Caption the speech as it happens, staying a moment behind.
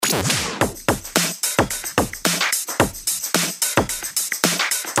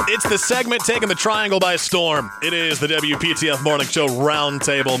It's the segment taking the triangle by storm. It is the WPTF Morning Show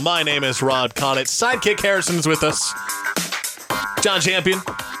Roundtable. My name is Rod Connett. Sidekick Harrison's with us. John Champion.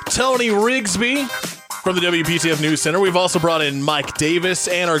 Tony Rigsby from the WPTF News Center. We've also brought in Mike Davis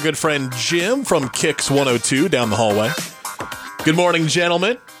and our good friend Jim from Kicks 102 down the hallway. Good morning,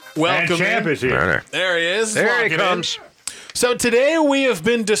 gentlemen. Welcome. And Champ is here. There he is. There he comes. So today we have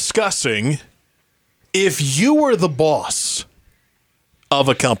been discussing if you were the boss of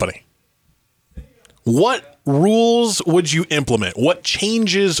a company, what rules would you implement? What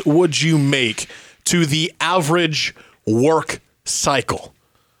changes would you make to the average work cycle?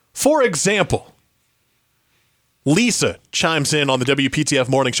 For example, Lisa chimes in on the WPTF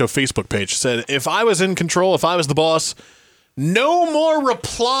Morning Show Facebook page, said, if I was in control, if I was the boss, no more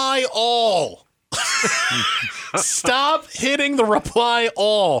reply all. Stop hitting the reply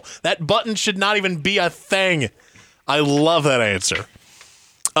all. That button should not even be a thing. I love that answer.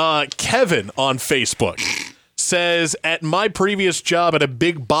 Kevin on Facebook says, at my previous job at a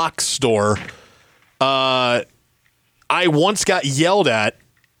big box store, I once got yelled at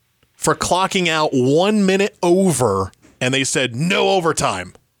for clocking out 1 minute over, and they said no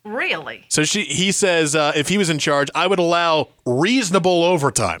overtime. Really? So he says if he was in charge, I would allow reasonable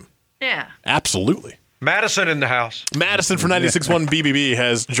overtime. Yeah. Absolutely. Madison in the house. Madison from 96.1 BBB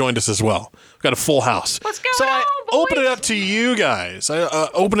has joined us as well. We've got a full house. What's going so on, I boys? open it up to you guys. I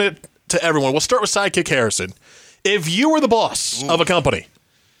open it to everyone. We'll start with Sidekick Harrison. If you were the boss of a company,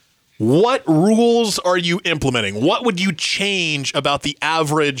 what rules are you implementing? What would you change about the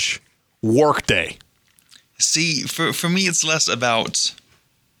average workday? See, for me, it's less about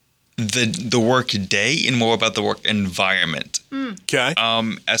the work day and more about the work environment. Okay.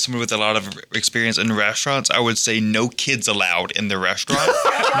 As someone with a lot of experience in restaurants, I would say no kids allowed in the restaurant.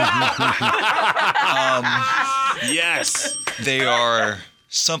 Yes. They are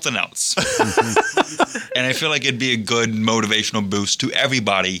something else. And I feel like it'd be a good motivational boost to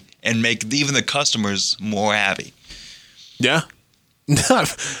everybody and make even the customers more happy. Yeah.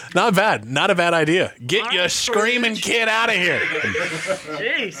 Not bad. Not a bad idea. Get your screaming kid out of here.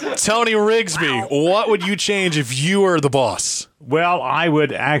 Jeez. Tony Rigsby, what would you change if you were the boss? Well, I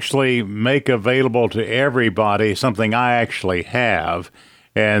would actually make available to everybody something I actually have,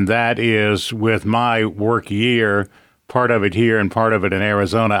 and that is with my work year, part of it here and part of it in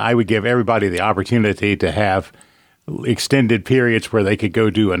Arizona, I would give everybody the opportunity to have extended periods where they could go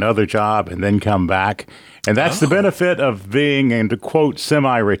do another job and then come back. And that's the benefit of being in, to quote,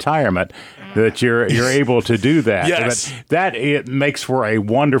 semi-retirement, that you're able to do that. Yes. But that it makes for a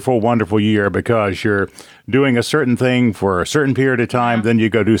wonderful, wonderful year because you're doing a certain thing for a certain period of time, then you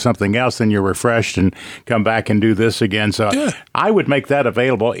go do something else, then you're refreshed and come back and do this again. So I would make that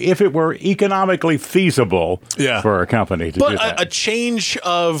available if it were economically feasible for a company to do that. But a change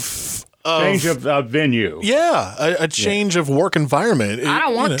of venue. Yeah, a change of work environment. I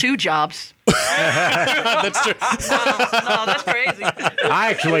don't want two jobs. That's true. No, that's crazy. I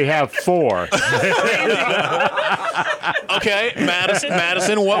actually have 4. Okay,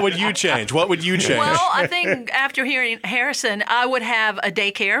 Madison, what would you change? What would you change? Well, I think after hearing Harrison, I would have a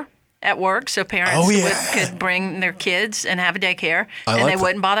daycare at work so parents could bring their kids and have a daycare, and they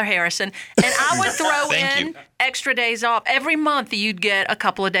wouldn't bother Harrison. And I would throw in extra days off. Every month you'd get a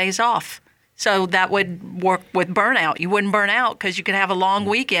couple of days off. So that would work with burnout. You wouldn't burn out because you could have a long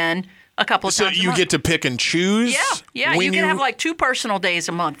weekend a couple of times a month. So you get to pick and choose? Yeah. You can have like 2 personal days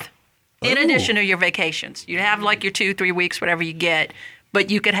a month in addition to your vacations. You have like your 2-3 weeks, whatever you get, but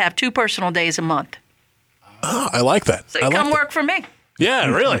you could have 2 personal days a month. Oh, I like that. So come work for me. Yeah,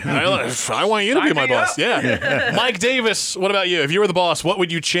 really. I want you to be my boss. Yeah. Mike Davis, what about you? If you were the boss, what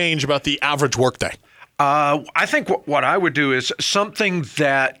would you change about the average workday? I think what I would do is something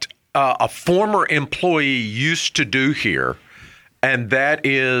that a former employee used to do here, and that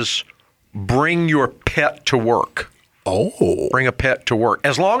is bring your pet to work. Oh. Bring a pet to work.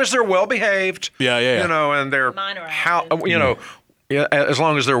 As long as they're well behaved. Yeah. You know, and they're as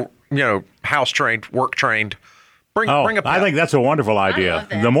long as they're, house trained, work trained. Bring a pet. I think that's a wonderful idea.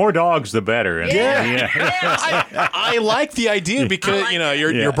 The more dogs, the better. I like the idea because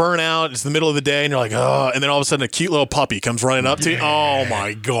you're burnt out. It's the middle of the day, and you're like, oh, and then all of a sudden a cute little puppy comes running up to you. Oh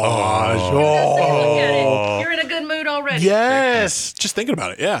my gosh! You're in a good mood already. Yes, just thinking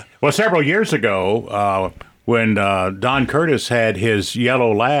about it. Yeah. Well, several years ago, when Don Curtis had his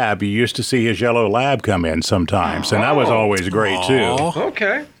yellow lab, you used to see his yellow lab come in sometimes, and that was always great too.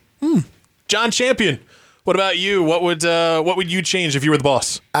 Okay. John Champion. What about you? What would you change if you were the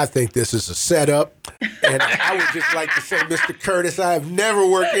boss? I think this is a setup, and I would just like to say, Mr. Curtis, I have never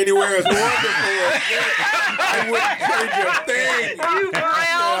worked anywhere as wonderful. I wouldn't change a thing. You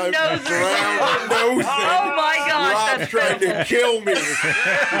brown nose. Oh my gosh, Rob's trying to kill me.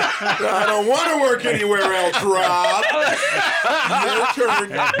 I don't want to work anywhere else, Rob. Your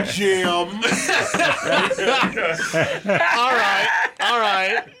turn, Jim. All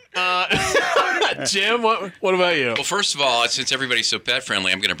right. Jim, what about you? Well, first of all, since everybody's so pet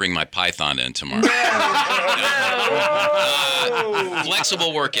friendly, I'm going to bring my python in tomorrow.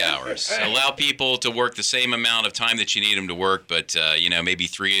 Flexible work hours. Allow people to work the same amount of time that you need them to work, but maybe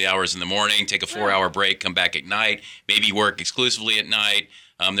 3 hours in the morning, take a 4-hour break, come back at night, maybe work exclusively at night.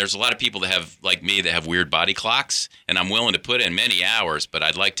 There's a lot of people that have, like me, that have weird body clocks, and I'm willing to put in many hours, but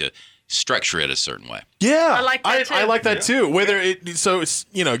I'd like to structure it a certain way. Yeah, I like that too. I like that too. Whether it's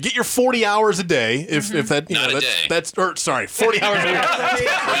get your 40 hours a day if that Not a day. That's 40 hours a week. For you,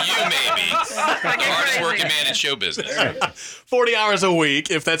 maybe. The hardest working man in show business. 40 hours a week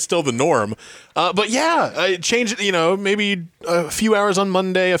if that's still the norm. But yeah, change it. Maybe a few hours on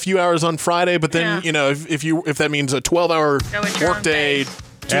Monday, a few hours on Friday. But then if that means a 12-hour workday,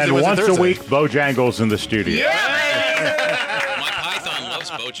 and once a week, Bojangles in the studio. My python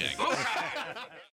loves Bojangles.